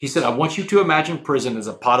He said, I want you to imagine prison as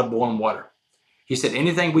a pot of boiling water. He said,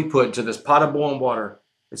 anything we put into this pot of boiling water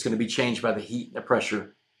is going to be changed by the heat and the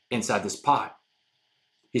pressure inside this pot.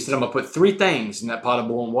 He said, I'm going to put three things in that pot of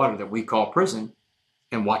boiling water that we call prison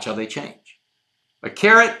and watch how they change. A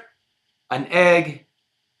carrot, an egg,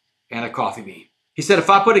 and a coffee bean. He said, if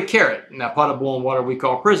I put a carrot in that pot of boiling water we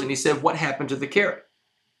call prison, he said, what happened to the carrot?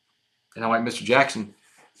 And I'm like, Mr. Jackson,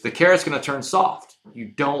 the carrot's going to turn soft. You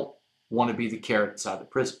don't want to be the carrot inside the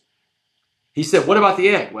prison. He said, what about the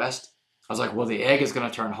egg, West? I was like, well, the egg is going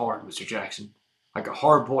to turn hard, Mr. Jackson, like a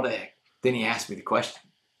hard-boiled egg. Then he asked me the question.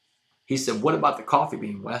 He said, what about the coffee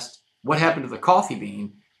bean, West? What happened to the coffee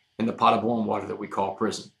bean in the pot of boiling water that we call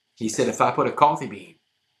prison? He said, if I put a coffee bean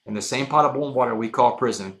in the same pot of boiling water we call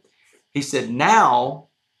prison, he said, now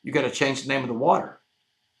you got to change the name of the water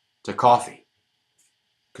to coffee.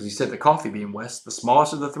 Because he said the coffee bean, West, the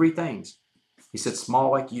smallest of the three things, he said,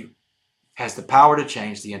 small like you, has the power to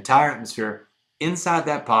change the entire atmosphere inside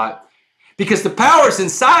that pot. Because the power's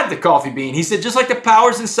inside the coffee bean. He said, just like the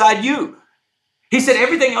power's inside you. He said,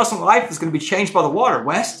 everything else in life is going to be changed by the water,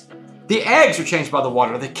 West. The eggs are changed by the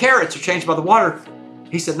water. The carrots are changed by the water.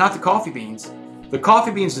 He said, not the coffee beans. The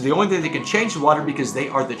coffee beans are the only thing that can change the water because they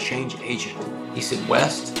are the change agent. He said,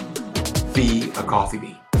 West, be a coffee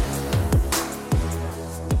bean.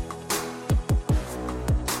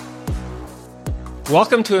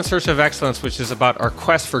 Welcome to In Search of Excellence, which is about our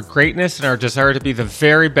quest for greatness and our desire to be the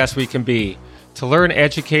very best we can be, to learn,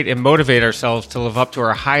 educate, and motivate ourselves to live up to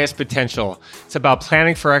our highest potential. It's about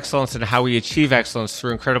planning for excellence and how we achieve excellence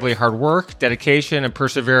through incredibly hard work, dedication, and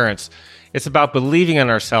perseverance. It's about believing in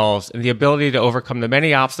ourselves and the ability to overcome the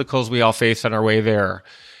many obstacles we all face on our way there.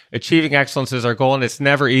 Achieving excellence is our goal, and it's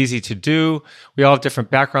never easy to do. We all have different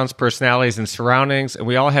backgrounds, personalities, and surroundings, and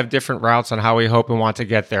we all have different routes on how we hope and want to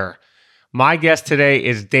get there. My guest today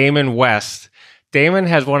is Damon West. Damon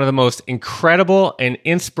has one of the most incredible and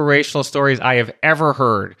inspirational stories I have ever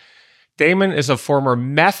heard. Damon is a former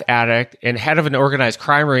meth addict and head of an organized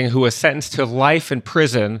crime ring who was sentenced to life in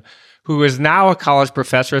prison, who is now a college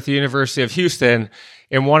professor at the University of Houston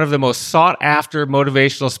and one of the most sought-after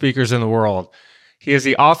motivational speakers in the world. He is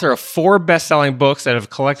the author of 4 best-selling books that have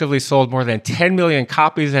collectively sold more than 10 million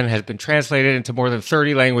copies and has been translated into more than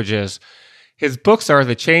 30 languages. His books are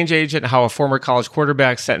The Change Agent, How a Former College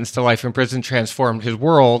Quarterback Sentenced to Life in Prison Transformed His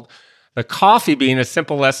World, The Coffee Bean, A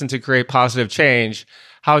Simple Lesson to Create Positive Change,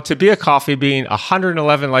 How to Be a Coffee Bean,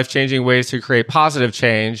 111 Life-Changing Ways to Create Positive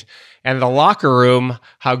Change, and The Locker Room,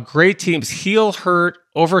 How Great Teams Heal, Hurt,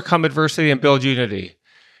 Overcome Adversity, and Build Unity.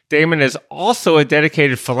 Damon is also a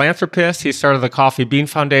dedicated philanthropist. He started the Coffee Bean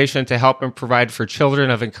Foundation to help and provide for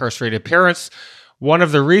children of incarcerated parents. One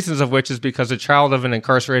of the reasons of which is because a child of an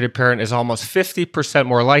incarcerated parent is almost 50%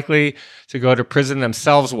 more likely to go to prison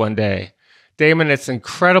themselves one day. Damon, it's an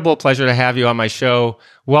incredible pleasure to have you on my show.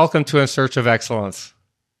 Welcome to In Search of Excellence.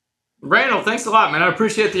 Randall, thanks a lot, man. I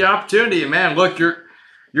appreciate the opportunity. And man, look,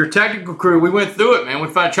 your technical crew, we went through it, man.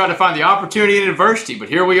 We tried to find the opportunity in adversity, but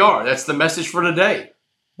here we are. That's the message for today.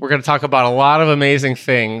 We're going to talk about a lot of amazing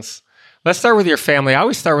things. Let's start with your family. I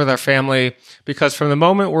always start with our family because from the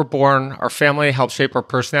moment we're born, our family helps shape our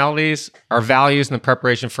personalities, our values, and the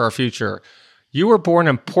preparation for our future. You were born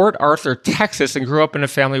in Port Arthur, Texas, and grew up in a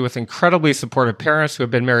family with incredibly supportive parents who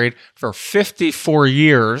have been married for 54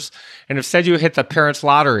 years and have said you hit the parents'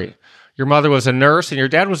 lottery. Your mother was a nurse and your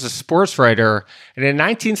dad was a sports writer. And in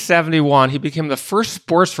 1971, he became the first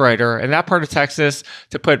sports writer in that part of Texas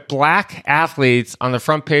to put black athletes on the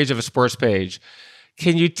front page of a sports page.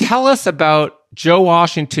 Can you tell us about Joe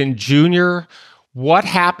Washington Jr., what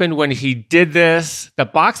happened when he did this, the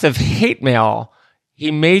box of hate mail he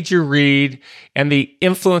made you read, and the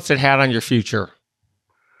influence it had on your future?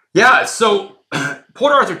 Yeah, so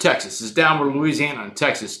Port Arthur, Texas is down where Louisiana and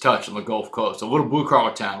Texas touch on the Gulf Coast, a little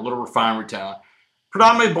blue-collar town, a little refinery town,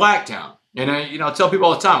 predominantly black town. And I tell people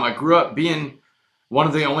all the time, I grew up being one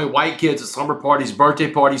of the only white kids at slumber parties, birthday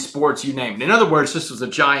parties, sports, you name it. In other words, this was a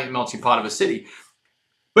giant melting pot of a city.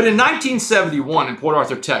 But in 1971 in Port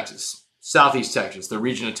Arthur, Texas, Southeast Texas, the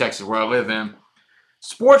region of Texas where I live in,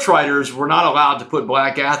 sports writers were not allowed to put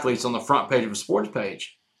black athletes on the front page of a sports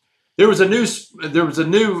page. There was a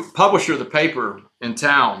new publisher of the paper in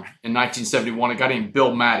town in 1971, a guy named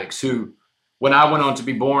Bill Maddox, who, when I went on to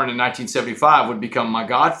be born in 1975, would become my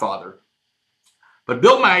godfather. But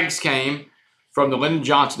Bill Maddox came from the Lyndon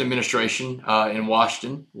Johnson administration in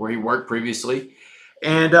Washington, where he worked previously.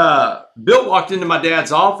 And Bill walked into my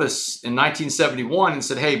dad's office in 1971 and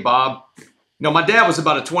said, hey, Bob, my dad was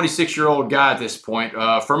about a 26-year-old guy at this point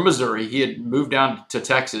from Missouri. He had moved down to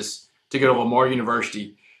Texas to go to Lamar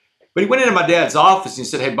University. But he went into my dad's office and he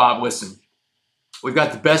said, hey, Bob, listen, We've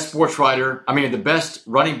got the best the best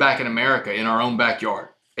running back in America in our own backyard.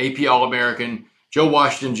 AP All-American, Joe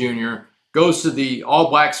Washington Jr., goes to the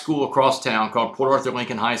all-black school across town called Port Arthur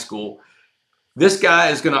Lincoln High School. This guy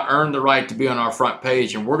is going to earn the right to be on our front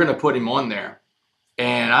page, and we're going to put him on there.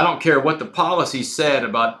 And I don't care what the policy said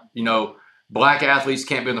about, black athletes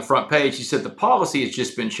can't be on the front page. He said the policy has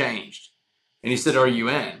just been changed. And he said, are you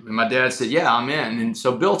in? And my dad said, yeah, I'm in. And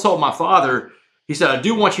so Bill told my father, he said, I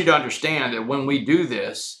do want you to understand that when we do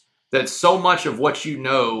this, that so much of what you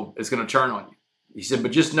know is going to turn on you. He said,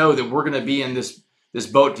 but just know that we're going to be in this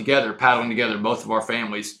boat together, paddling together, both of our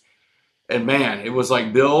families. And man, it was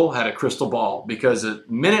like Bill had a crystal ball, because the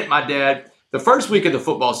minute the first week of the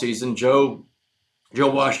football season, Joe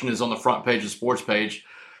Washington is on the front page of the sports page.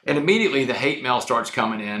 And immediately the hate mail starts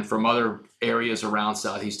coming in from other areas around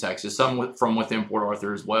Southeast Texas, some from within Port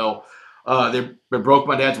Arthur as well. They broke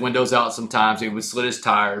my dad's windows out sometimes. They would slit his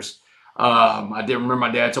tires. I did remember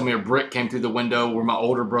my dad told me a brick came through the window where my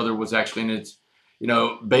older brother was actually in his,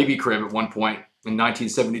 baby crib at one point in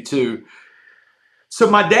 1972. So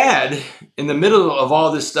my dad, in the middle of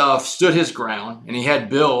all this stuff, stood his ground, and he had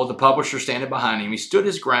Bill, the publisher, standing behind him. He stood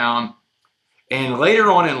his ground. And later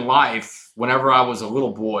on in life, whenever I was a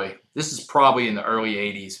little boy, this is probably in the early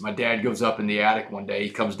 80s, my dad goes up in the attic one day. He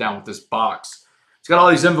comes down with this box. It's got all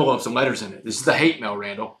these envelopes and letters in it. This is the hate mail,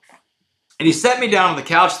 Randall. And he sat me down on the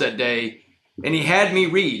couch that day, and he had me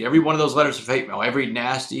read every one of those letters of hate mail, every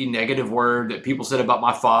nasty, negative word that people said about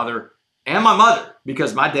my father and my mother,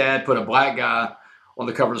 because my dad put a black guy on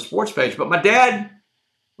the cover of the sports page. But my dad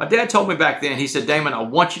told me back then, he said, Damon, I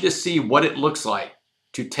want you to see what it looks like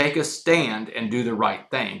to take a stand and do the right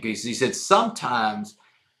thing. Because he said, sometimes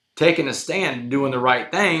taking a stand and doing the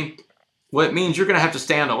right thing, well, it means you're going to have to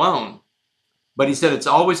stand alone. But he said, it's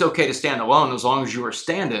always okay to stand alone as long as you are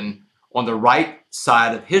standing on the right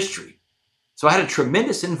side of history. So I had a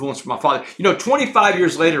tremendous influence from my father. 25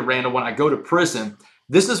 years later, Randall, when I go to prison,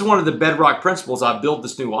 this is one of the bedrock principles I built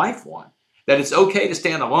this new life on, that it's okay to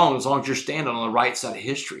stand alone as long as you're standing on the right side of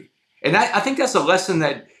history. And I think that's a lesson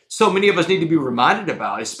that so many of us need to be reminded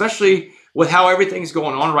about, especially with how everything's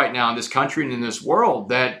going on right now in this country and in this world,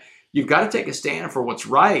 that you've got to take a stand for what's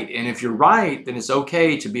right. And if you're right, then it's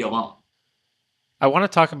okay to be alone. I want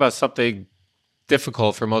to talk about something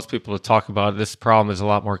difficult for most people to talk about. This problem is a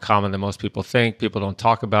lot more common than most people think. People don't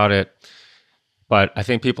talk about it, but I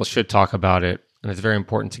think people should talk about it. And it's very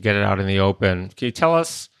important to get it out in the open. Can you tell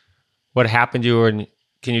us what happened to you? And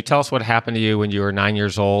can you tell us what happened to you when you were 9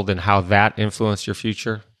 years old and how that influenced your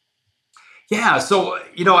future? Yeah, so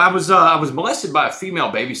I was molested by a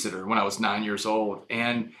female babysitter when I was 9 years old,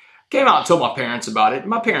 and came out and told my parents about it.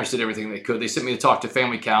 My parents did everything they could. They sent me to talk to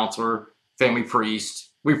family counselor, family priest.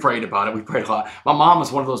 We prayed about it. We prayed a lot. My mom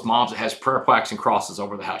was one of those moms that has prayer plaques and crosses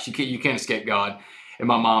over the house. You can't escape God in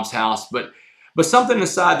my mom's house. But something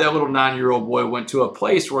inside that little 9-year-old boy went to a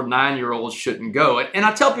place where 9-year-olds shouldn't go. And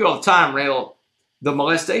I tell people all the time, Randall, the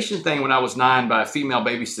molestation thing when I was 9 by a female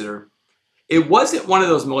babysitter, it wasn't one of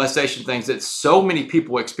those molestation things that so many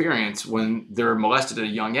people experience when they're molested at a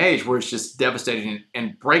young age, where it's just devastating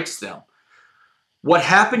and breaks them. What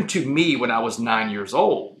happened to me when I was 9 years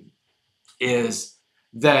old is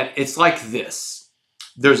that it's like this.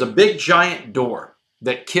 There's a big giant door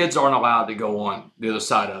that kids aren't allowed to go on the other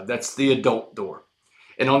side of. That's the adult door.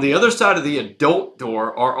 And on the other side of the adult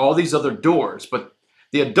door are all these other doors. But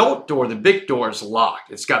the adult door, the big door, is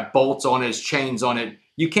locked. It's got bolts on it, it's chains on it.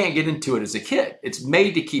 You can't get into it as a kid. It's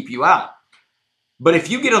made to keep you out. But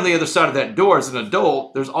if you get on the other side of that door as an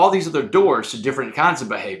adult, there's all these other doors to different kinds of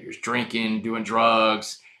behaviors: drinking, doing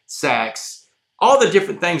drugs, sex, all the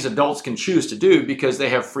different things adults can choose to do because they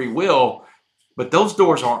have free will. But those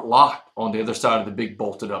doors aren't locked on the other side of the big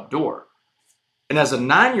bolted up door. And as a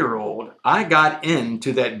 9-year-old, I got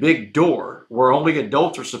into that big door where only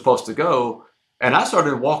adults are supposed to go. And I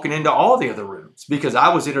started walking into all the other rooms because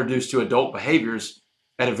I was introduced to adult behaviors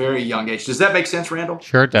at a very young age. Does that make sense, Randall?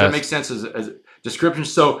 Sure it does. Does that make sense as a description?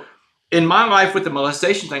 So in my life with the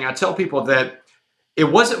molestation thing, I tell people that it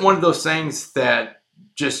wasn't one of those things that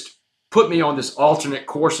just put me on this alternate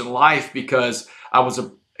course in life because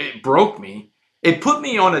it broke me. It put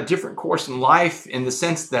me on a different course in life in the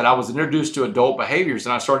sense that I was introduced to adult behaviors,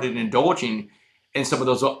 and I started indulging in some of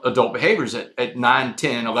those adult behaviors at 9,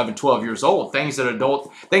 10, 11, 12 years old, things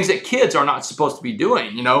that kids are not supposed to be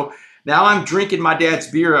doing. Now I'm drinking my dad's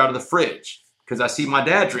beer out of the fridge because I see my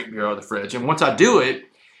dad drink beer out of the fridge. And once I do it,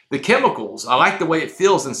 the chemicals, I like the way it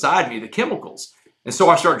feels inside me, the chemicals. And so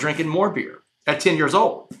I start drinking more beer at 10 years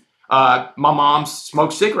old. My mom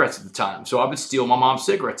smoked cigarettes at the time, so I would steal my mom's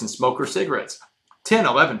cigarettes and smoke her cigarettes. 10,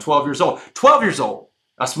 11, 12 years old. 12 years old,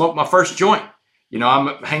 I smoked my first joint.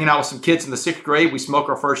 I'm hanging out with some kids in the 6th grade. We smoke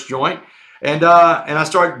our first joint, and I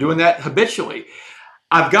started doing that habitually.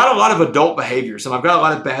 I've got a lot of adult behaviors, and I've got a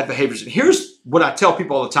lot of bad behaviors. And here's what I tell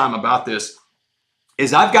people all the time about this,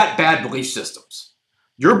 is I've got bad belief systems.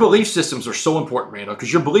 Your belief systems are so important, Randall,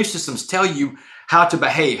 because your belief systems tell you how to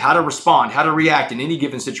behave, how to respond, how to react in any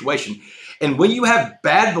given situation. And when you have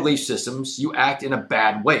bad belief systems, you act in a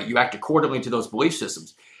bad way. You act accordingly to those belief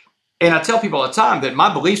systems. And I tell people all the time that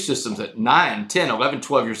my belief systems at 9, 10, 11,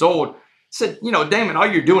 12 years old said, Damon,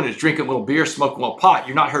 all you're doing is drinking a little beer, smoking a little pot.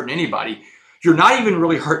 You're not hurting anybody. You're not even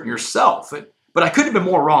really hurting yourself. But I couldn't have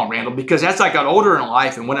been more wrong, Randall, because as I got older in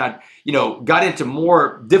life and when I, got into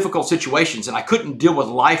more difficult situations and I couldn't deal with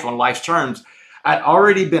life on life's terms, I'd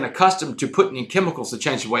already been accustomed to putting in chemicals to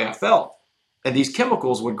change the way I felt. And these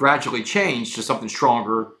chemicals would gradually change to something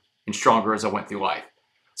stronger and stronger as I went through life.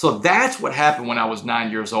 So that's what happened when I was 9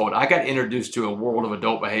 years old. I got introduced to a world of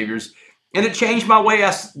adult behaviors, and it changed my way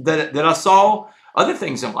that I saw other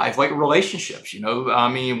things in life, like relationships.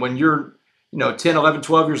 When you're 10, 11,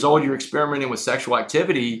 12 years old, you're experimenting with sexual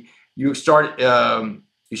activity, you start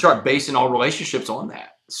basing all relationships on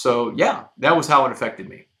that. So yeah, that was how it affected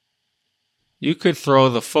me. You could throw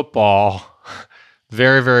the football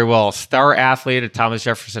very, very well. Star athlete at Thomas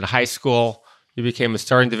Jefferson High School. You became a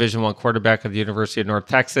starting Division I quarterback at the University of North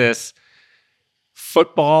Texas.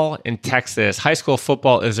 Football in Texas, high school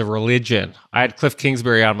football is a religion. I had Cliff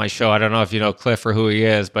Kingsbury on my show. I don't know if you know Cliff or who he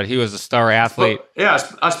is, but he was a star athlete.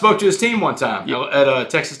 I spoke to his team one time at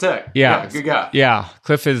Texas Tech. Yeah, good guy. Yeah,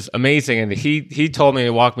 Cliff is amazing, and he told me,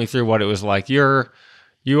 walked me through what it was like.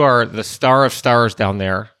 You are the star of stars down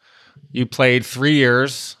there. You played 3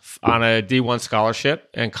 years on a D1 scholarship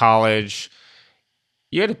in college.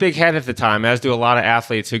 You had a big head at the time, as do a lot of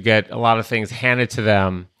athletes who get a lot of things handed to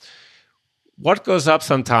them. What goes up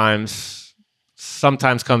sometimes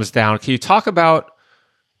comes down. Can you talk about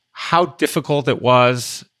how difficult it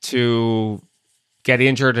was to get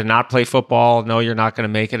injured and not play football, know you're not going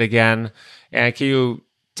to make it again? And can you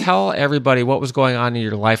tell everybody what was going on in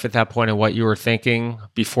your life at that point and what you were thinking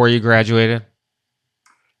before you graduated?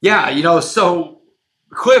 Yeah, so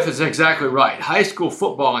Cliff is exactly right. High school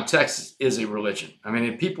football in Texas is a religion.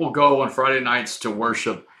 People go on Friday nights to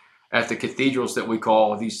worship at the cathedrals that we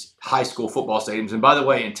call these high school football stadiums. And by the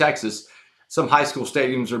way, in Texas, some high school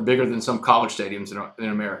stadiums are bigger than some college stadiums in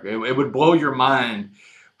America. It would blow your mind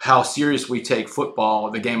how serious we take football,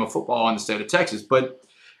 the game of football in the state of Texas. But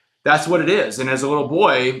that's what it is. And as a little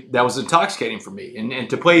boy, that was intoxicating for me. And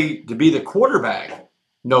to be the quarterback,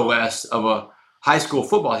 no less, of a high school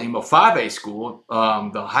football team, a 5A school,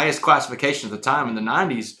 the highest classification at the time in the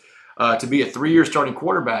 90s, to be a 3-year starting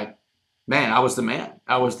quarterback, man, I was the man.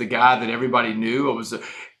 I was the guy that everybody knew.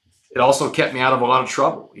 It also kept me out of a lot of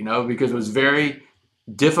trouble, because it was very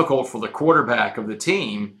difficult for the quarterback of the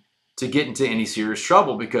team to get into any serious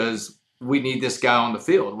trouble because we need this guy on the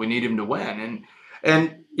field. We need him to win.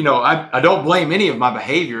 And I don't blame any of my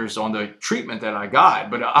behaviors on the treatment that I got,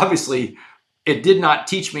 but obviously it did not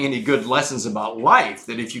teach me any good lessons about life,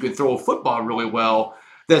 that if you can throw a football really well,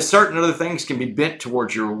 that certain other things can be bent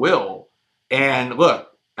towards your will. And look,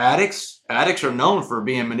 addicts are known for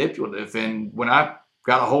being manipulative. And when I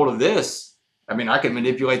got a hold of this, I could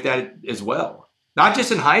manipulate that as well. Not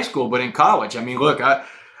just in high school, but in college. Look,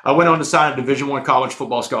 I went on to sign a Division I college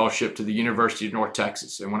football scholarship to the University of North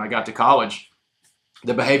Texas. And when I got to college,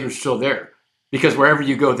 the behavior's still there. Because wherever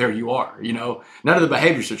you go, there you are. None of the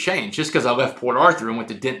behaviors have changed. Just because I left Port Arthur and went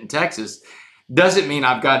to Denton, Texas, doesn't mean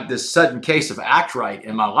I've got this sudden case of act right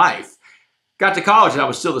in my life. Got to college and I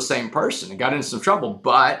was still the same person and got into some trouble,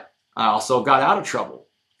 but I also got out of trouble.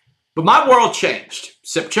 But my world changed.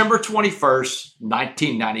 September 21st,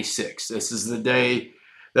 1996. This is the day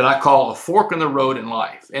that I call a fork in the road in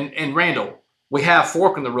life. And Randall, we have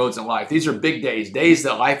fork in the roads in life. These are big days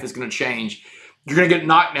that life is going to change. You're going to get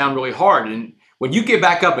knocked down really hard. And when you get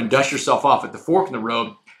back up and dust yourself off at the fork in the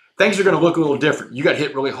road, things are going to look a little different. You got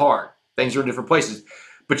hit really hard. Things are in different places.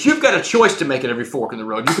 But you've got a choice to make at every fork in the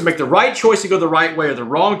road. You can make the right choice and go the right way, or the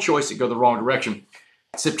wrong choice and go the wrong direction.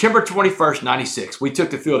 September 21st, 96, we took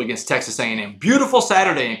the field against Texas A&M. Beautiful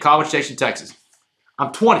Saturday in College Station, Texas.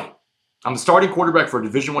 I'm 20. I'm the starting quarterback for a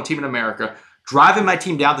Division I team in America, driving my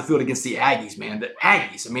team down the field against the Aggies, man. The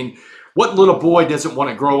Aggies. What little boy doesn't want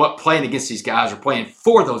to grow up playing against these guys or playing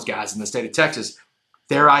for those guys in the state of Texas?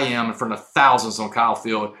 There I am in front of thousands on Kyle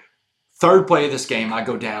Field. Third play of this game, I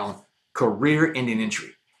go down. Career-ending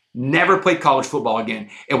injury. Never played college football again.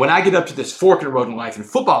 And when I get up to this fork in the road in life and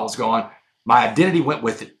football is gone, my identity went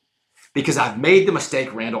with it. Because I've made the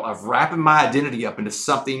mistake, Randall, of wrapping my identity up into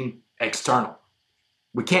something external.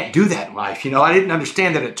 we can't do that in life. I didn't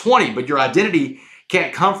understand that at 20, but your identity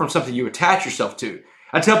can't come from something you attach yourself to.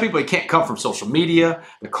 I tell people it can't come from social media,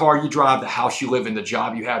 the car you drive, the house you live in, the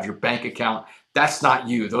job you have, your bank account. That's not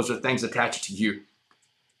you. Those are things attached to you.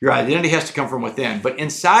 Your identity has to come from within. But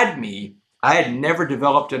inside me, I had never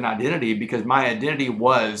developed an identity because my identity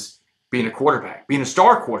was being a quarterback, being a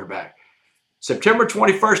star quarterback. September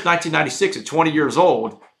 21st, 1996, at 20 years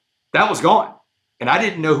old, that was gone. And I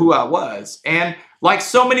didn't know who I was. And like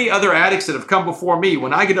so many other addicts that have come before me,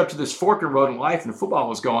 when I get up to this fork in the road in life and football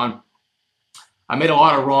was gone, I made a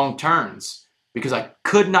lot of wrong turns because I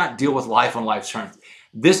could not deal with life on life's terms.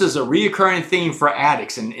 This is a reoccurring theme for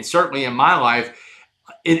addicts, and certainly in my life,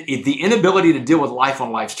 the inability to deal with life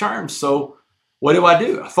on life's terms. So what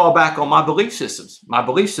do? I fall back on my belief systems. My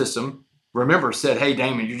belief system, remember, said, hey,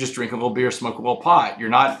 Damon, you just drink a little beer, smoke a little pot. You're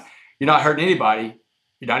not hurting anybody.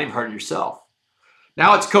 You're not even hurting yourself.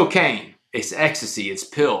 Now it's cocaine. It's ecstasy. It's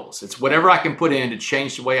pills. It's whatever I can put in to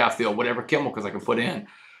change the way I feel, whatever chemicals I can put in.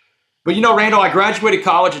 But Randall, I graduated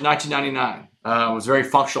college in 1999. I was a very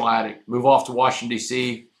functional addict. Moved off to Washington,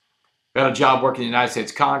 D.C., got a job working in the United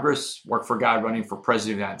States Congress, worked for a guy running for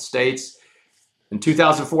president of the United States. In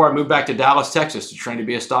 2004, I moved back to Dallas, Texas to train to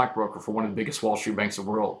be a stockbroker for one of the biggest Wall Street banks in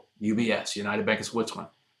the world, UBS, United Bank of Switzerland.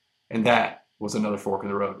 And that was another fork in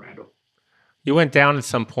the road, Randall. You went down at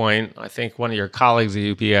some point. I think one of your colleagues at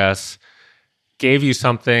UBS gave you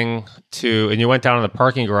something and you went down in the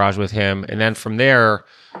parking garage with him. And then from there,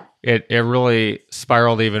 it really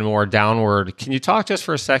spiraled even more downward. Can you talk just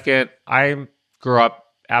for a second? I grew up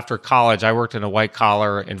after college. I worked in a white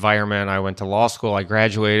collar environment. I went to law school. I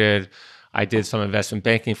graduated. I did some investment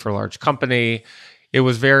banking for a large company. It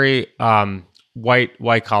was very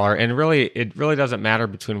white collar, and it really doesn't matter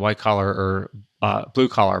between white collar or blue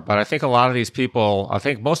collar. But I think a lot of these people, I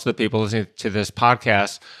think most of the people listening to this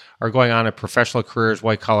podcast are going on to professional careers,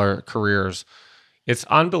 white collar careers. It's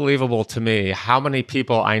unbelievable to me how many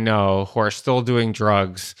people I know who are still doing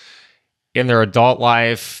drugs in their adult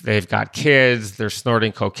life. They've got kids, they're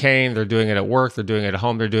snorting cocaine, they're doing it at work, they're doing it at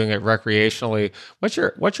home, they're doing it recreationally. What's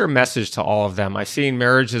your message to all of them? I've seen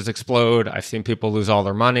marriages explode. I've seen people lose all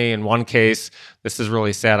their money. In one case, this is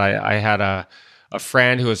really sad. I had a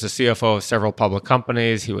friend who was the CFO of several public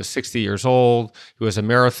companies. He was 60 years old. He was a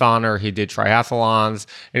marathoner. He did triathlons,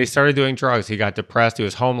 and he started doing drugs. He got depressed. He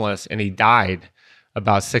was homeless, and he died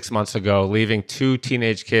about 6 months ago, leaving 2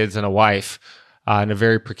 teenage kids and a wife in a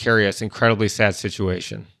very precarious, incredibly sad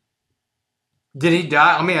situation. Did he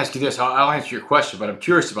die? Let me ask you this. I'll answer your question, but I'm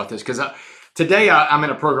curious about this because today I'm in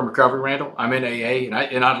a program recovery, Randall. I'm in AA,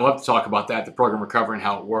 and I'd love to talk about that, the program recovery and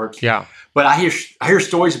how it works. Yeah. But I hear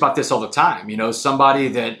stories about this all the time. Somebody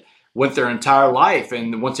that went their entire life,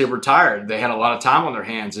 and once they retired, they had a lot of time on their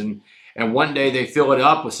hands, and one day they fill it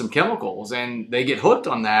up with some chemicals, and they get hooked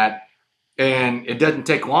on that. And it doesn't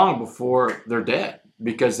take long before they're dead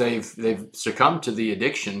because they've succumbed to the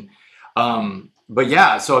addiction. But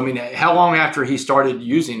yeah, so how long after he started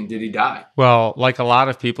using did he die? Well, like a lot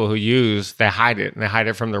of people who use, they hide it, and they hide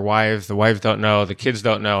it from their wives. The wives don't know, the kids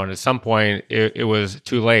don't know, and at some point it was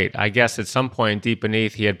too late. I guess at some point deep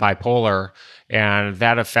beneath he had bipolar, and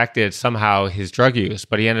that affected somehow his drug use.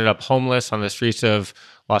 But he ended up homeless on the streets of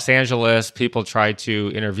Los Angeles. People tried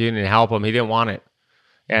to intervene and help him. He didn't want it.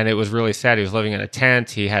 And it was really sad. He was living in a tent.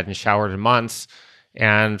 He hadn't showered in months.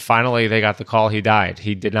 And finally, they got the call. He died.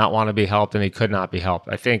 He did not want to be helped, and he could not be helped.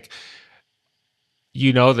 I think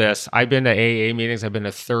you know this. I've been to AA meetings. I've been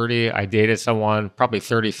to 30. I dated someone, probably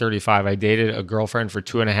 30, 35. I dated a girlfriend for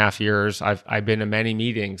 2.5 years. I've been to many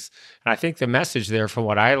meetings. And I think the message there from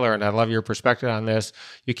what I learned, I love your perspective on this,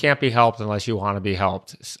 you can't be helped unless you want to be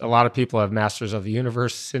helped. A lot of people have masters of the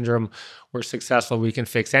universe syndrome. We're successful. We can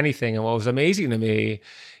fix anything. And what was amazing to me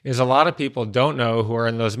is a lot of people don't know who are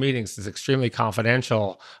in those meetings. It's extremely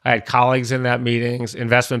confidential. I had colleagues in that meetings,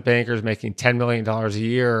 investment bankers making $10 million a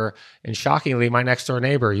year. And shockingly, my next door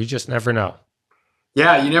neighbor, you just never know.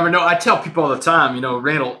 Yeah, you never know. I tell people all the time,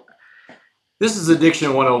 Randall, this is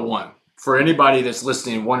Addiction 101. For anybody that's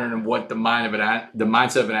listening, wondering what the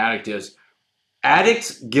mindset of an addict is.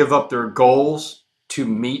 Addicts give up their goals to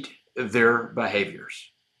meet their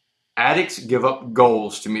behaviors. Addicts give up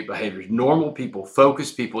goals to meet behaviors. Normal people,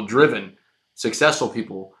 focused people, driven, successful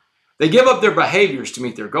people, they give up their behaviors to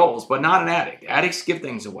meet their goals, but not an addict. Addicts give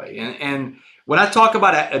things away. And when I talk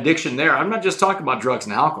about addiction there, I'm not just talking about drugs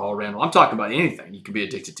and alcohol, Randall. I'm talking about anything you can be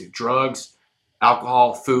addicted to. Drugs,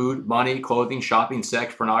 alcohol, food, money, clothing, shopping,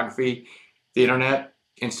 sex, pornography, the internet,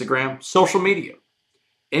 Instagram, social media.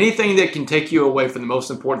 Anything that can take you away from the most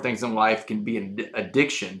important things in life can be an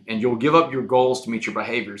addiction, and you'll give up your goals to meet your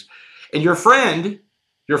behaviors. And your friend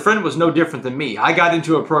your friend was no different than me. I got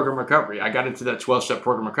into a program recovery. I got into that 12-step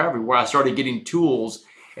program recovery where I started getting tools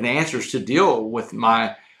and answers to deal with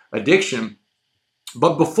my addiction.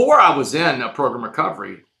 But before I was in a program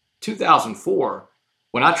recovery, 2004,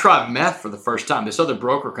 when I tried meth for the first time, this other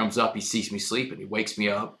broker comes up, he sees me sleeping, he wakes me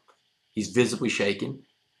up, he's visibly shaken,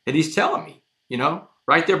 and he's telling me,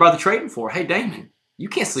 right there by the trading floor, hey, Damon, you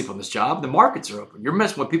can't sleep on this job. The markets are open. You're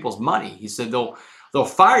messing with people's money. He said, they'll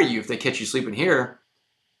fire you if they catch you sleeping here.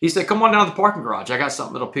 He said, come on down to the parking garage. I got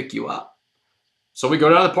something that'll pick you up. So we go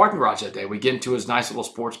down to the parking garage that day. We get into his nice little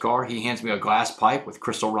sports car. He hands me a glass pipe with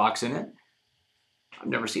crystal rocks in it. I've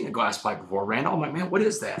never seen a glass pipe before, Randall. I'm like, man, what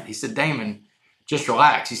is that? He said, Damon, just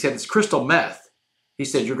relax. He said, it's crystal meth. He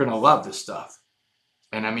said, you're going to love this stuff.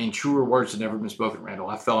 And I mean, truer words have never been spoken, Randall.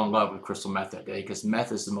 I fell in love with crystal meth that day because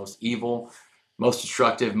meth is the most evil, most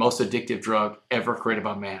destructive, most addictive drug ever created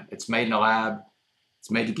by man. It's made in a lab. It's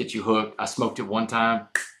made to get you hooked. I smoked it one time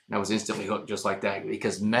and I was instantly hooked just like that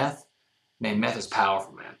because meth is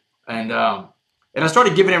powerful, man. And I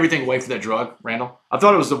started giving everything away for that drug, Randall. I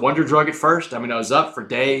thought it was the wonder drug at first. I mean, I was up for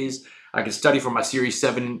days. I could study for my Series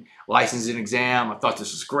 7 licensing exam. I thought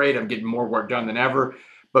this was great. I'm getting more work done than ever.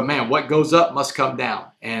 But man, what goes up must come down.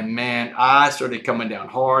 And man, I started coming down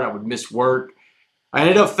hard. I would miss work. I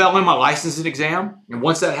ended up failing my licensing exam. And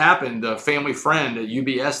once that happened, the family friend at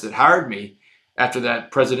UBS that hired me after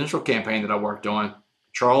that presidential campaign that I worked on,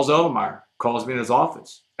 Charles Eldemeyer, calls me in his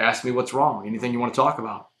office, asks me what's wrong. Anything you want to talk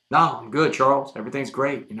about? No, I'm good, Charles. Everything's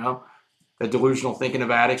great. That delusional thinking of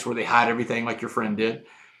addicts where they hide everything like your friend did.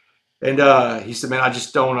 And he said, man, I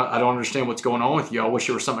don't understand what's going on with you. I wish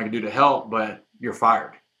there was something I could do to help, but you're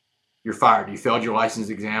fired. You're fired. You failed your license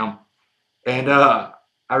exam. And I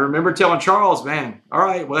remember telling Charles, man, all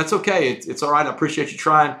right, well, that's okay. It's all right. I appreciate you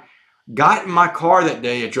trying. Got in my car that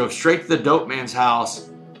day. I drove straight to the dope man's house,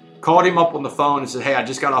 called him up on the phone and said, hey, I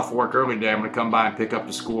just got off work early today. I'm going to come by and pick up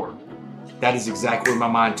the score. That is exactly where my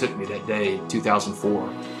mind took me that day, 2004,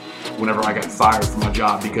 whenever I got fired from my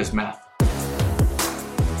job because meth.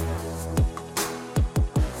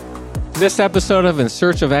 This episode of In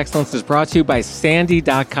Search of Excellence is brought to you by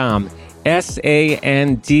Sandee.com, SANDEE.com.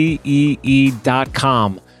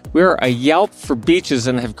 We're a Yelp for beaches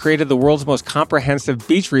and have created the world's most comprehensive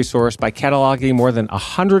beach resource by cataloging more than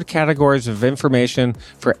 100 categories of information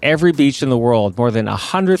for every beach in the world, more than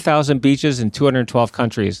 100,000 beaches in 212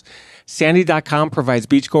 countries. Sandee.com provides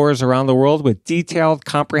beachgoers around the world with detailed,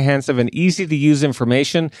 comprehensive, and easy-to-use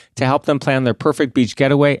information to help them plan their perfect beach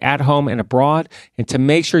getaway at home and abroad, and to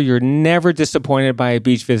make sure you're never disappointed by a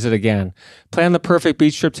beach visit again. Plan the perfect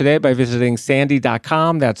beach trip today by visiting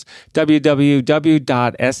Sandee.com. That's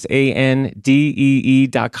www.sandee.com.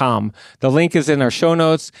 The link is in our show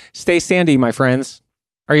notes. Stay sandy, my friends.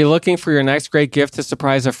 Are you looking for your next great gift to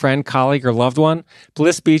surprise a friend, colleague, or loved one?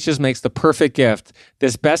 Bliss Beaches makes the perfect gift.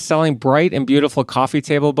 This best-selling bright and beautiful coffee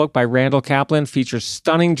table book by Randall Kaplan features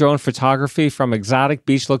stunning drone photography from exotic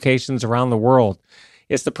beach locations around the world.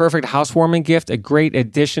 It's the perfect housewarming gift, a great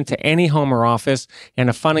addition to any home or office, and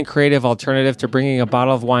a fun and creative alternative to bringing a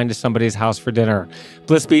bottle of wine to somebody's house for dinner.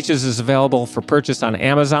 Bliss Beaches is available for purchase on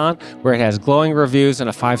Amazon, where it has glowing reviews and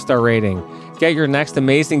a 5-star rating. Get your next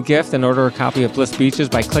amazing gift and order a copy of Bliss Beaches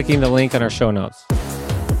by clicking the link in our show notes.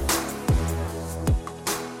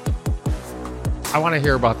 I want to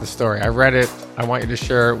hear about the story. I read it. I want you to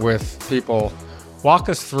share it with people. Walk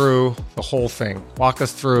us through the whole thing. Walk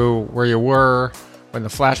us through where you were when the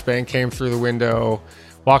flashbang came through the window.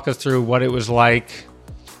 Walk us through what it was like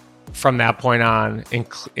from that point on,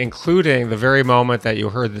 including the very moment that you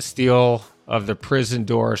heard the steel of the prison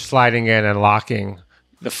door sliding in and locking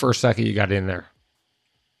the first second you got in there.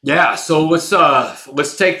 Yeah, so let's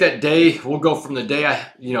take that day. We'll go from the day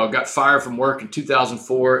I got fired from work in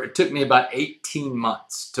 2004. It took me about 18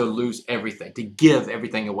 months to lose everything, to give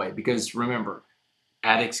everything away. Because remember,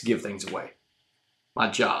 addicts give things away. My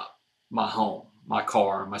job, my home, my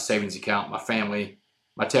car, my savings account, my family,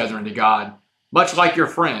 my tethering to God. Much like your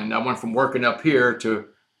friend, I went from living up here to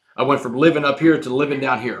living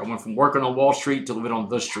down here. I went from working on Wall Street to living on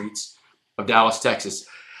the streets of Dallas, Texas.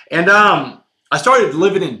 And I started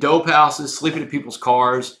living in dope houses, sleeping in people's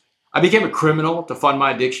cars. I became a criminal to fund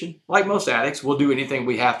my addiction. Like most addicts, we'll do anything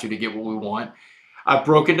we have to get what we want. I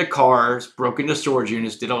broke into cars, broke into storage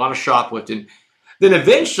units, did a lot of shoplifting. Then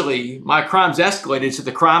eventually, my crimes escalated to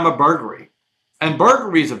the crime of burglary. And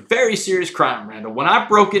burglary is a very serious crime, Randall. When I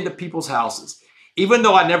broke into people's houses, even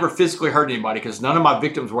though I never physically hurt anybody because none of my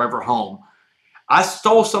victims were ever home, I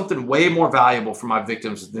stole something way more valuable from my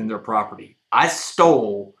victims than their property. I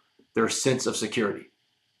stole their sense of security.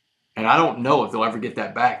 And I don't know if they'll ever get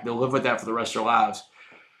that back. They'll live with that for the rest of their lives.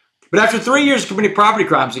 But after 3 years of committing property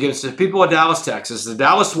crimes against the people of Dallas, Texas, the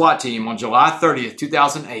Dallas SWAT team on July 30th,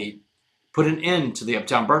 2008, put an end to the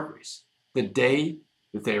Uptown burglaries the day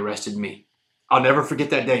that they arrested me. I'll never forget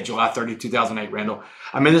that day, July 30th, 2008, Randall.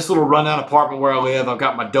 I'm in this little rundown apartment where I live. I've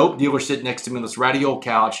got my dope dealer sitting next to me on this ratty old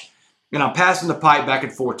couch, and I'm passing the pipe back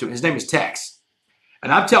and forth to him. His name is Tex.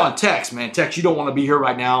 And I'm telling Tex, man, Tex, you don't want to be here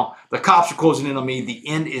right now. The cops are closing in on me. The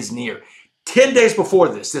end is near. 10 days before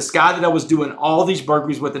this guy that I was doing all these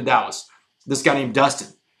burglaries with in Dallas, this guy named Dustin.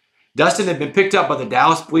 Dustin had been picked up by the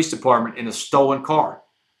Dallas Police Department in a stolen car.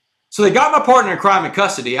 So they got my partner in crime in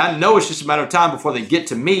custody. I know it's just a matter of time before they get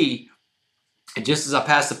to me. And just as I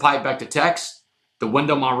pass the pipe back to Tex, the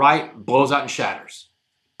window on my right blows out and shatters.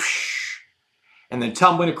 And then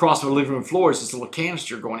tumbling across the living room floor is this little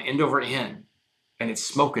canister going end over end. And it's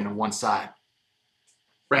smoking on one side.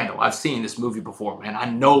 Randall, I've seen this movie before, man. I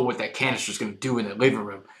know what that canister is going to do in the living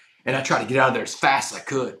room. And I tried to get out of there as fast as I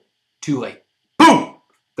could. Too late. Boom!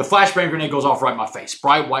 The flashbang grenade goes off right in my face.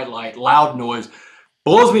 Bright white light, loud noise,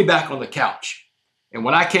 blows me back on the couch. And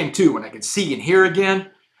when I came to, when I could see and hear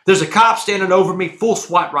again, there's a cop standing over me, full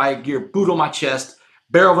SWAT riot gear, boot on my chest,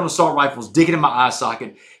 barrel of an assault rifle digging in my eye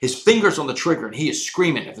socket, his fingers on the trigger, and he is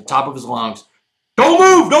screaming at the top of his lungs, "Don't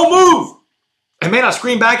move! Don't move!" And man, I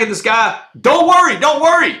scream back at this guy, "Don't worry, don't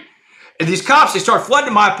worry." And these cops, they start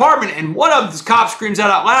flooding my apartment, and one of these cops screams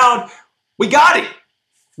out loud, "We got it.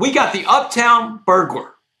 We got the Uptown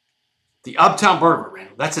burglar." The Uptown burglar,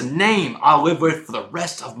 Randall. That's a name I'll live with for the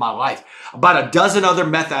rest of my life. About a dozen other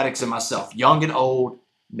meth addicts and myself, young and old,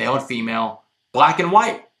 male and female, black and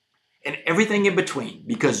white, and everything in between,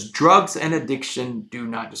 because drugs and addiction do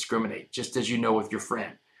not discriminate, just as you know with your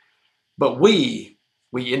friend. But we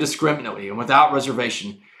indiscriminately and without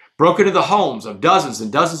reservation broke into the homes of dozens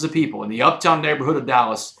and dozens of people in the Uptown neighborhood of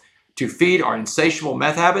Dallas to feed our insatiable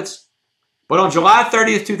meth habits. But on July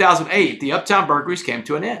 30th, 2008, the Uptown burglaries came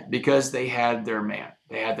to an end because they had their man.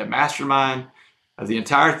 They had the mastermind of the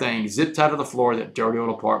entire thing zipped out of the floor of that dirty old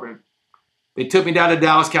apartment. They took me down to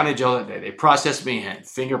Dallas County Jail that day. They processed me in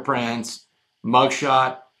fingerprints,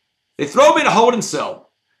 mugshot. They throw me in a holding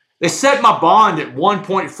cell. They set my bond at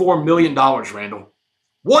 $1.4 million, Randall.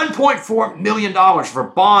 $1.4 million for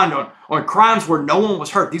bond on crimes where no one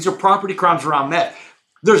was hurt. These are property crimes around meth.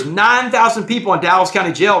 There's 9,000 people in Dallas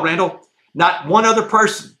County Jail, Randall. Not one other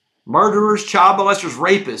person, murderers, child molesters,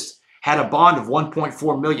 rapists, had a bond of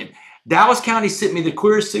 $1.4 million. Dallas County sent me the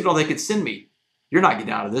clearest signal they could send me. You're not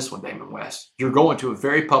getting out of this one, Damon West. You're going to a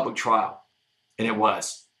very public trial. And it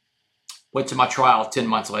was. Went to my trial 10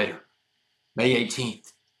 months later, May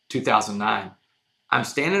 18th, 2009. I'm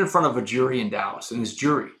standing in front of a jury in Dallas, and this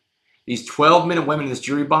jury, these 12 men and women in this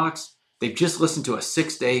jury box, they've just listened to a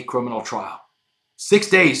 6-day criminal trial. 6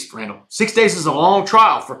 days, Randall. 6 days is a long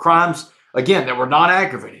trial for crimes, again, that were not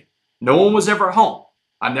aggravated. No one was ever home.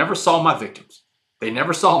 I never saw my victims. They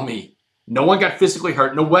never saw me. No one got physically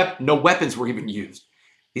hurt. No weapons were even used.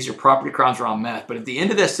 These are property crimes around meth. But at the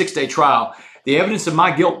end of that 6-day trial, the evidence of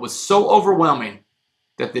my guilt was so overwhelming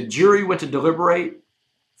that the jury went to deliberate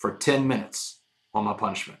for 10 minutes on my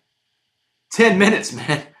punishment. 10 minutes,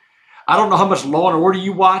 man. I don't know how much Law and Order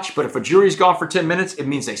you watch, but if a jury's gone for 10 minutes, it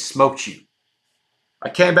means they smoked you. I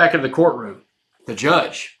came back into the courtroom. The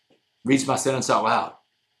judge reads my sentence out loud.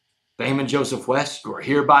 Damon Joseph West, you are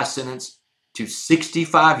hereby sentenced to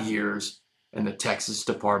 65 years in the Texas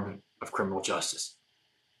Department of Criminal Justice.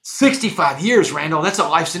 65 years, Randall. That's a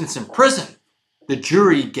life sentence in prison. The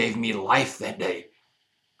jury gave me life that day.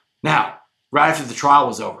 Now, right after the trial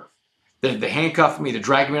was over, they handcuffed me, they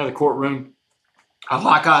dragged me out of the courtroom. I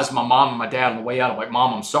lock eyes with my mom and my dad on the way out. I'm like,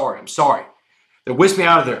 "Mom, I'm sorry. They whisked me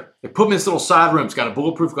out of there. They put me in this little side room. It's got a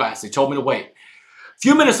bulletproof glass. They told me to wait. A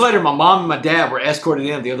few minutes later, my mom and my dad were escorted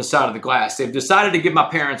in on the other side of the glass. They've decided to give my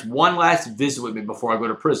parents one last visit with me before I go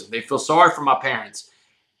to prison. They feel sorry for my parents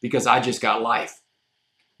because I just got life.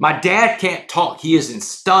 My dad can't talk. He is in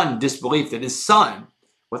stunned disbelief that his son,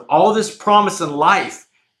 with all this promise in life,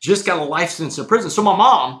 just got a life sentence in prison. So my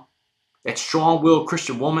mom, that strong-willed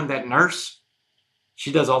Christian woman, that nurse,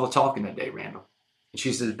 she does all the talking that day, Randall. And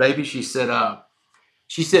she says, "Baby," she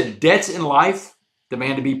said, "debts in life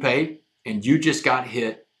demand to be paid, and you just got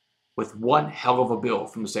hit with one hell of a bill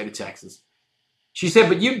from the state of Texas." She said,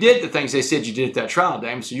 "But you did the things they said you did at that trial,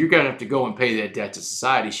 Damon, so you're going to have to go and pay that debt to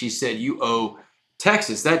society." She said, "You owe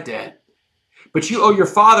Texas that debt. But you owe your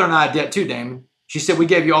father and I a debt too, Damon." She said, "We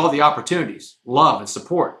gave you all the opportunities, love, and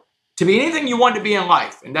support to be anything you wanted to be in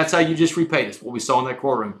life, and that's how you just repaid us, what we saw in that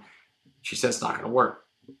courtroom." She said, "It's not going to work.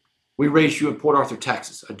 We raised you in Port Arthur,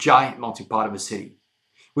 Texas, a giant melting pot of a city.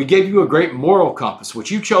 We gave you a great moral compass,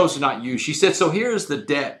 which you chose to not use." She said, "So here's the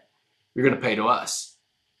debt you're going to pay to us.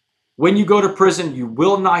 When you go to prison, you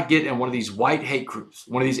will not get in one of these white hate groups,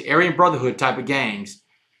 one of these Aryan Brotherhood type of gangs,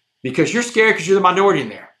 because you're scared because you're the minority in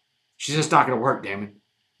there. She said, it's not going to work, Damon.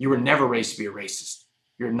 You were never raised to be a racist.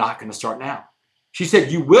 You're not going to start now. She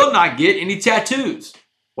said, you will not get any tattoos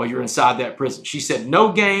while you're inside that prison. She said,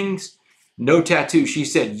 no gangs, no tattoos. She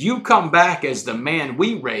said, you come back as the man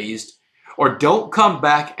we raised or don't come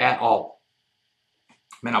back at all.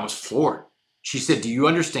 Man, I was floored. She said, do you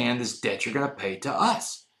understand this debt you're going to pay to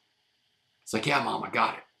us? It's like, yeah, Mom, I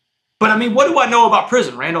got it. But I mean, what do I know about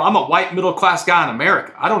prison, Randall? I'm a white middle-class guy in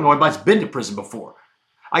America. I don't know anybody's been to prison before.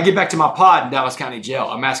 I get back to my pod in Dallas County Jail.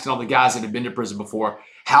 I'm asking all the guys that have been to prison before,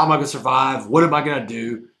 how am I going to survive? What am I going to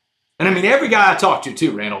do? And I mean, every guy I talk to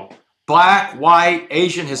too, Randall, black, white,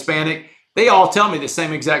 Asian, Hispanic, they all tell me the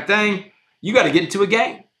same exact thing. You got to get into a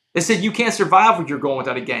gang. They said you can't survive when you're going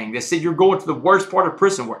without a gang. They said you're going to the worst part of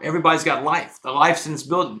prison where everybody's got life. The life's in this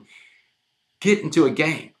building. Get into a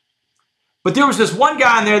gang. But there was this one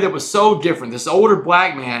guy in there that was so different, this older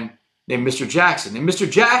black man named Mr. Jackson. And Mr.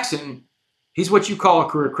 Jackson, he's what you call a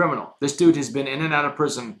career criminal. This dude has been in and out of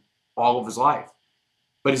prison all of his life.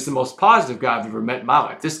 But he's the most positive guy I've ever met in my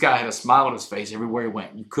life. This guy had a smile on his face everywhere he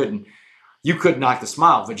went. You couldn't knock the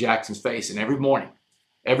smile off of Jackson's face. And every morning,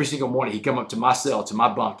 every single morning, he'd come up to my cell, to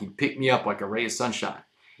my bunk. He'd pick me up like a ray of sunshine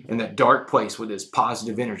in that dark place with his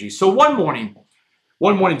positive energy. So one morning,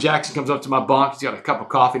 Jackson comes up to my bunk. He's got a cup of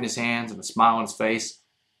coffee in his hands and a smile on his face.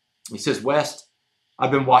 He says, West, I've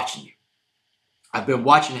been watching you. I've been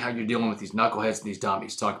watching how you're dealing with these knuckleheads and these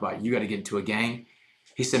dummies. Talk about you got to get into a gang.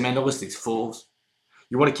 He said, man, don't listen to these fools.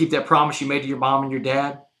 You want to keep that promise you made to your mom and your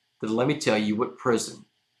dad? Then let me tell you what prison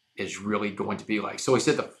is really going to be like. So he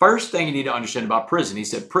said the first thing you need to understand about prison, he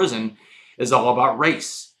said prison is all about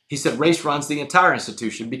race. He said race runs the entire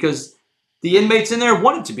institution because the inmates in there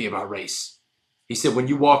want it to be about race. He said when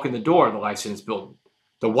you walk in the door of the life sentence building,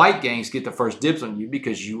 the white gangs get the first dibs on you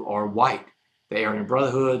because you are white. The Aryan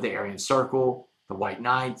Brotherhood, the Aryan Circle, the White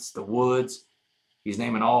Knights, the Woods. He's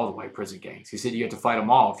naming all the white prison gangs. He said you have to fight them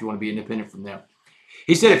all if you want to be independent from them.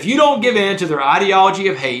 He said if you don't give in to their ideology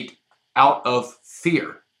of hate out of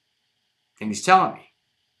fear, and he's telling me,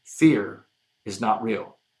 fear is not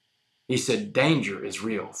real. He said danger is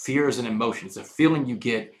real. Fear is an emotion. It's a feeling you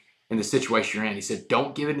get in the situation you're in. He said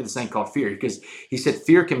don't give in to this thing called fear because he said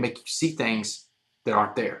fear can make you see things that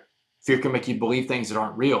aren't there. Fear can make you believe things that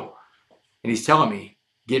aren't real. And he's telling me,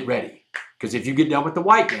 get ready. Because if you get done with the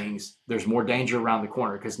white gangs, there's more danger around the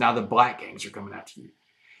corner because now the black gangs are coming after you.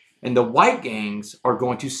 And the white gangs are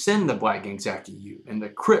going to send the black gangs after you. And the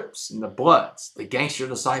Crips and the Bloods, the Gangster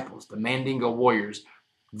Disciples, the Mandingo Warriors,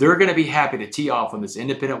 they're going to be happy to tee off on this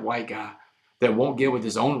independent white guy that won't get with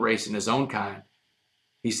his own race and his own kind.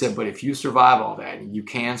 He said, but if you survive all that, and you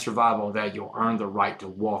can survive all that, you'll earn the right to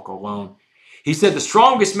walk alone. He said the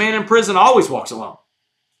strongest man in prison always walks alone,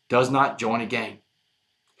 does not join a gang.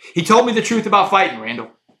 He told me the truth about fighting,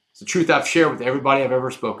 Randall. It's the truth I've shared with everybody I've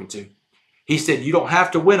ever spoken to. He said, you don't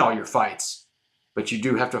have to win all your fights, but you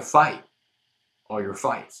do have to fight all your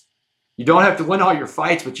fights. You don't have to win all your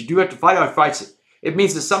fights, but you do have to fight all your fights. It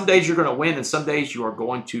means that some days you're going to win and some days you are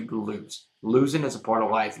going to lose. Losing is a part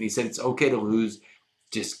of life. And he said, it's okay to lose.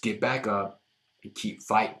 Just get back up and keep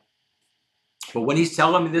fighting. But when he's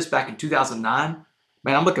telling me this back in 2009,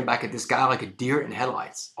 man, I'm looking back at this guy like a deer in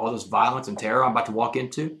headlights. All this violence and terror I'm about to walk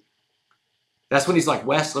into. That's when he's like,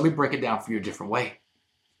 Wes, let me break it down for you a different way.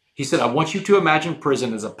 He said, I want you to imagine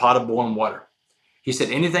prison as a pot of boiling water. He said,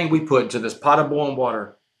 anything we put into this pot of boiling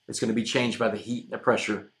water is going to be changed by the heat and the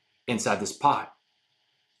pressure inside this pot.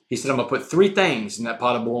 He said, I'm going to put 3 things in that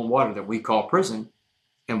pot of boiling water that we call prison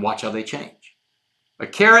and watch how they change. A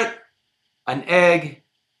carrot, an egg,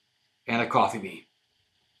 and a coffee bean.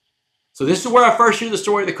 So this is where I first hear the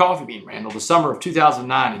story of the coffee bean, Randall, the summer of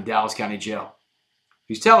 2009 in Dallas County Jail.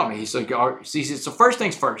 He's telling me, he said, so first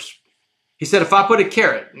things first. He said, if I put a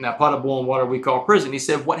carrot in that pot of boiling water we call prison, he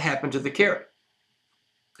said, what happened to the carrot?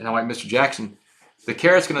 And I'm like, Mr. Jackson, the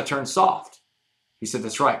carrot's going to turn soft. He said,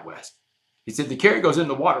 that's right, Wes. He said, the carrot goes in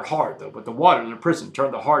the water hard, though, but the water in the prison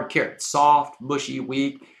turned the hard carrot soft, mushy,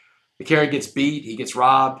 weak. The carrot gets beat, he gets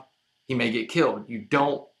robbed, he may get killed. You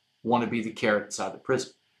don't want to be the carrot inside the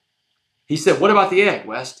prison. He said, what about the egg,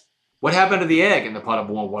 West? What happened to the egg in the pot of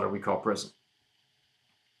boiling water we call prison?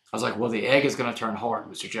 I was like, well, the egg is going to turn hard,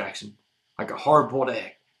 Mr. Jackson, like a hard-boiled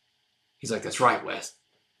egg. He's like, that's right, West.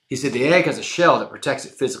 He said the egg has a shell that protects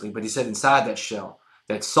it physically, but he said inside that shell,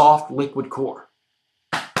 that soft liquid core,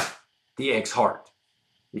 the egg's heart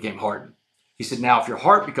became hardened. He said, now if your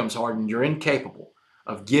heart becomes hardened, you're incapable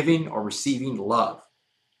of giving or receiving love.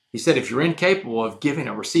 He said, if you're incapable of giving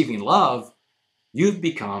or receiving love, you've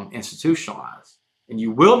become institutionalized And you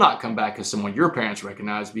will not come back as someone your parents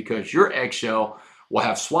recognize because your eggshell will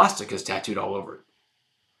have swastikas tattooed all over it.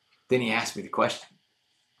 Then he asked me the question.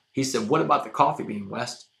 He said, what about the coffee bean,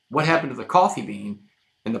 West? What happened to the coffee bean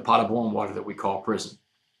in the pot of boiling water that we call prison?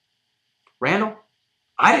 Randall,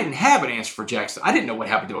 I didn't have an answer for Jackson. I didn't know what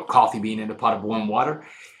happened to a coffee bean in a pot of boiling water.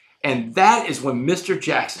 And that is when Mr.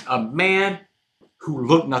 Jackson, a man who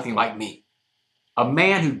looked nothing like me, a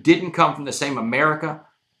man who didn't come from the same America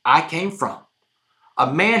I came from,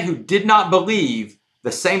 a man who did not believe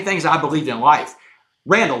the same things I believed in life.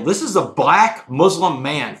 Randall, this is a black Muslim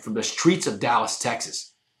man from the streets of Dallas,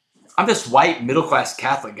 Texas. I'm this white middle-class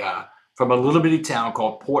Catholic guy from a little bitty town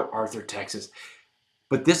called Port Arthur, Texas.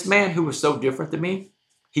 But this man who was so different than me,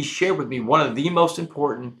 he shared with me one of the most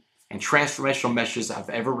important and transformational messages I've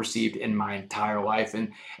ever received in my entire life.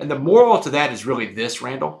 And the moral to that is really this,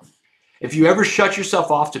 Randall. If you ever shut yourself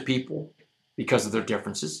off to people because of their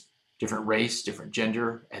differences, different race, different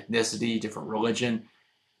gender, ethnicity, different religion,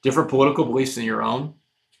 different political beliefs than your own,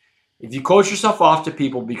 if you close yourself off to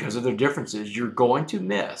people because of their differences, you're going to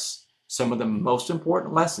miss some of the most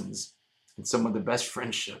important lessons and some of the best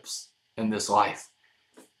friendships in this life.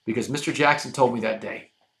 Because Mr. Jackson told me that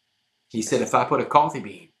day, he said, if I put a coffee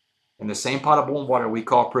bean in the same pot of boiling water we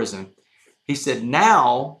call prison, he said,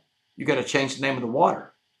 now you got to change the name of the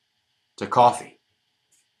water to coffee.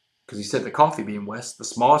 Because he said the coffee bean, Wes, the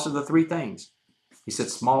smallest of the three things, he said,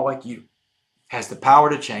 small like you, has the power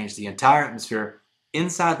to change the entire atmosphere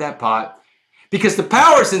inside that pot. Because the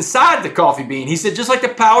power is inside the coffee bean. He said, just like the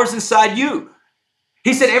power is inside you.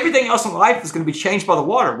 He said, everything else in life is going to be changed by the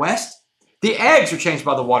water, Wes. The eggs are changed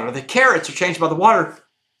by the water. The carrots are changed by the water.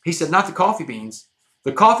 He said, not the coffee beans.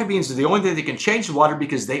 The coffee beans are the only thing that can change the water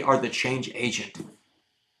because they are the change agent.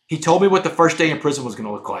 He told me what the first day in prison was going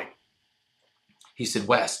to look like. He said,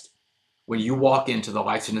 West, when you walk into the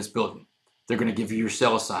life sentence building, they're going to give you your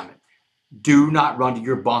cell assignment. Do not run to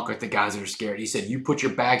your bunk like the guys that are scared. He said, you put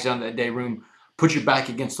your bags down in that day room, put your back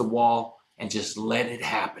against the wall, and just let it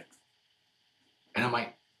happen. And I'm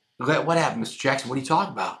like, what happened, Mr. Jackson? What are you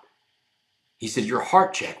talking about? He said, your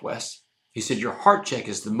heart check, Wes. He said, your heart check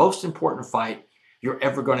is the most important fight you're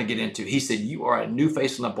ever going to get into. He said, you are a new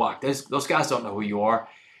face on the block. Those guys don't know who you are.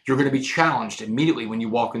 You're going to be challenged immediately when you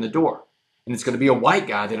walk in the door. And it's going to be a white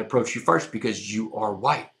guy that approaches you first because you are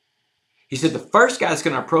white. He said, the first guy that's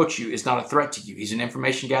going to approach you is not a threat to you. He's an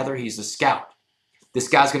information gatherer. He's a scout. This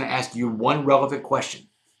guy's going to ask you one relevant question.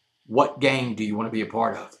 What gang do you want to be a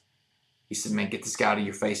part of? He said, man, get this guy out of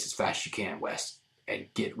your face as fast as you can, Wes, and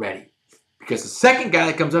get ready. Because the second guy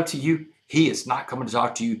that comes up to you, he is not coming to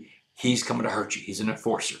talk to you. He's coming to hurt you. He's an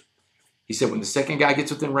enforcer. He said, when the second guy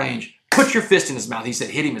gets within range, put your fist in his mouth. He said,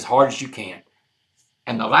 hit him as hard as you can.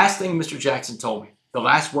 And the last thing Mr. Jackson told me, the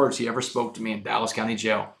last words he ever spoke to me in Dallas County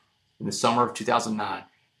Jail in the summer of 2009,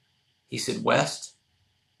 he said, West,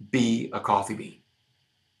 be a coffee bean.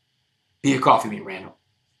 Be a coffee bean, Randall.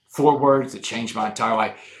 4 words that changed my entire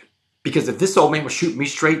life. Because if this old man was shooting me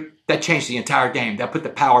straight, that changed the entire game. That put the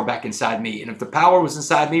power back inside me. And if the power was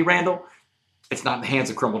inside me, Randall, it's not in the hands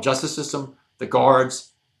of the criminal justice system, the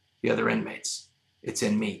guards, the other inmates. It's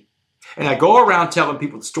in me. And I go around telling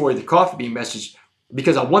people the story of the coffee bean message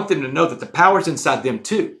because I want them to know that the power's inside them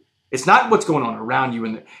too. It's not what's going on around you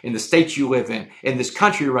in the states you live in this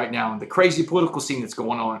country right now, and the crazy political scene that's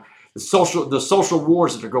going on, the social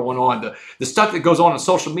wars that are going on, the stuff that goes on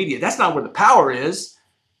social media. That's not where the power is.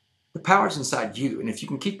 The power's inside you. And if you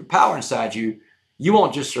can keep the power inside you, you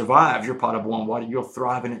won't just survive your pot of boiling water, you'll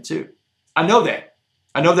thrive in it too. I know that.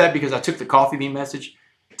 I know that because I took the coffee bean message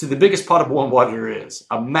to the biggest pot of boiling water there is,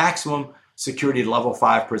 a maximum security level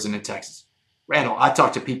 5 prison in Texas. Randall, I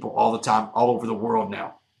talk to people all the time, all over the world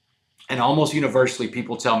now. And almost universally,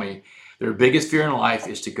 people tell me their biggest fear in life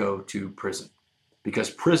is to go to prison because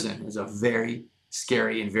prison is a very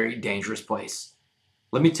scary and very dangerous place.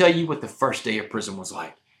 Let me tell you what the first day of prison was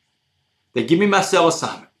like. They give me my cell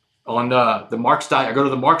assignment on the Mark Stiles. I go to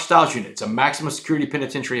the Mark Stiles unit. It's a maximum security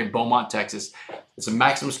penitentiary in Beaumont, Texas. It's a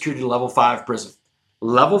maximum security level 5 prison.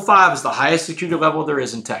 Level 5 is the highest security level there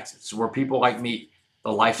is in Texas. It's where people like me,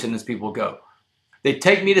 the life sentence people, go. They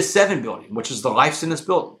take me to 7 building, which is the life sentence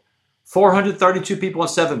building. 432 people in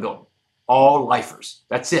 7 building, all lifers.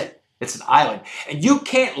 That's it. It's an island. And you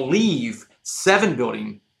can't leave 7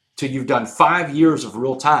 building till you've done 5 years of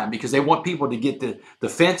real time because they want people to get the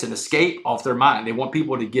fence and escape off their mind. They want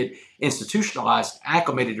people to get institutionalized,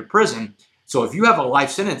 acclimated to prison. So if you have a life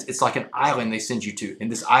sentence, it's like an island they send you to. In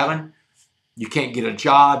this island, you can't get a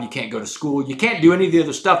job, you can't go to school, you can't do any of the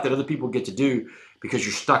other stuff that other people get to do because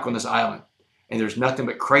you're stuck on this island. And there's nothing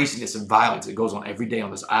but craziness and violence that goes on every day on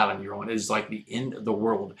this island you're on. It is like the end of the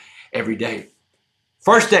world every day.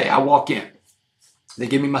 First day, I walk in. They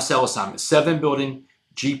give me my cell assignment, 7-building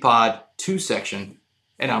G-Pod 2 section,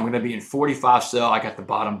 and I'm going to be in 45 cell. I got the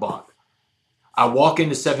bottom bunk. I walk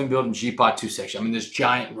into 7-building G-Pod 2 section. I'm in this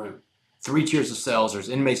giant room, 3 tiers of cells. There's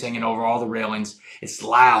inmates hanging over all the railings. It's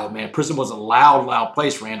loud, man. Prison was a loud, loud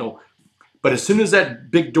place, Randall. But as soon as that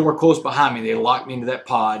big door closed behind me, they locked me into that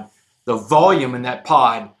pod. The volume in that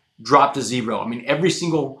pod dropped to 0. I mean, every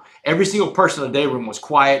single person in the day room was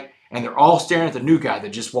quiet, and they're all staring at the new guy that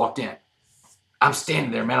just walked in. I'm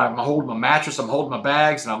standing there, man. I'm holding my mattress. I'm holding my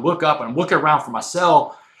bags, and I look up, and I'm looking around for my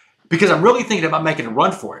cell because I'm really thinking about making a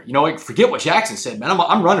run for it. You know, like, forget what Jackson said, man.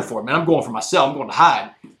 I'm running for it, man. I'm going for my cell. I'm going to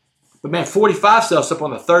hide. But, man, 45 cells up on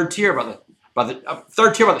the third tier by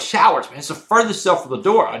the showers, man. It's the furthest cell from the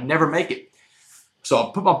door. I'd never make it. So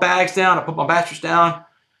I put my bags down. I put my mattress down.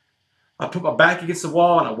 I put my back against the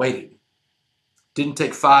wall, and I waited. Didn't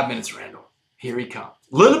take 5 minutes, Randall. Here he comes.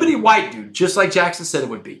 Little bitty white dude, just like Jackson said it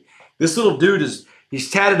would be. This little dude he's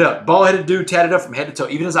tatted up. Bald-headed dude, tatted up from head to toe.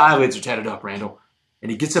 Even his eyelids are tatted up, Randall.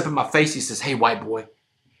 And he gets up in my face. He says, "Hey, white boy."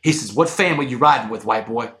 He says, "What family you riding with, white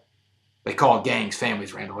boy?" They call gangs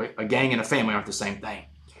families, Randall. A gang and a family aren't the same thing.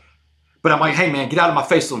 But I'm like, "Hey, man, get out of my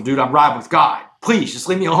face, little dude. I'm riding with God. Please, just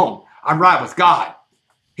leave me alone. I'm riding with God."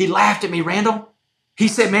 He laughed at me, Randall. He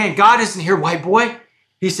said, "Man, God isn't here, white boy."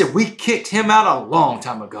 He said, "We kicked him out a long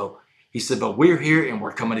time ago." He said, "But we're here and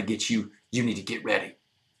we're coming to get you. You need to get ready."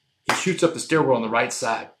 He shoots up the stairwell on the right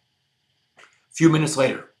side. A few minutes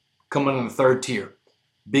later, coming on the third tier,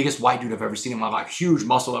 biggest white dude I've ever seen in my life. Huge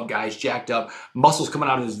muscle up guy. He's jacked up. Muscles coming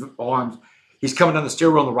out of his arms. He's coming down the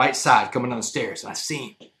stairwell on the right side, coming down the stairs. And I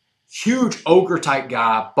see him. Huge ogre type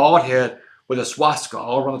guy, bald head with a swastika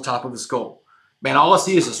all around the top of his skull. Man, all I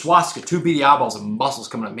see is a swastika, 2 beady eyeballs, and muscles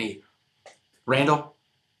coming at me. Randall,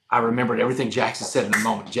 I remembered everything Jackson said in the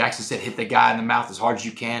moment. Jackson said, "Hit the guy in the mouth as hard as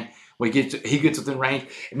you can." When he gets within range.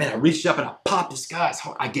 And man, I reached up and I popped this guy as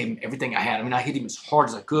hard. I gave him everything I had. I mean, I hit him as hard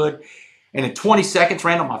as I could. And in 20 seconds,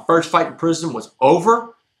 Randall, my first fight in prison was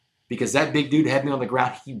over because that big dude had me on the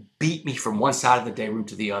ground. He beat me from one side of the day room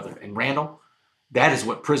to the other. And Randall, that is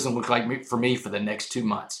what prison looked like for me for the next 2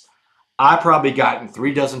 months. I probably got in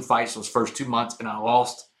 3 dozen fights those first 2 months, and I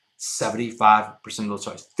lost 75% of those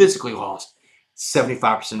fights. Physically lost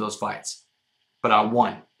 75% of those fights. But I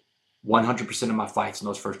won 100% of my fights in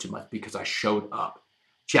those first 2 months because I showed up.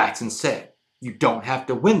 Jackson said, you don't have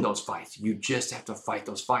to win those fights. You just have to fight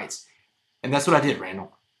those fights. And that's what I did,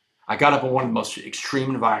 Randall. I got up in one of the most extreme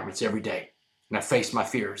environments every day, and I faced my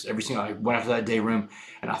fears. I went after that day room,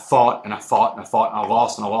 and I fought, and I fought, and I fought, and I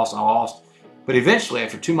lost, and I lost, and I lost. But eventually,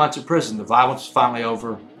 after 2 months in prison, the violence was finally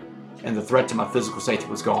over, and the threat to my physical safety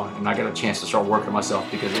was gone, and I got a chance to start working on myself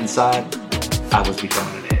because inside, I was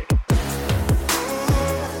becoming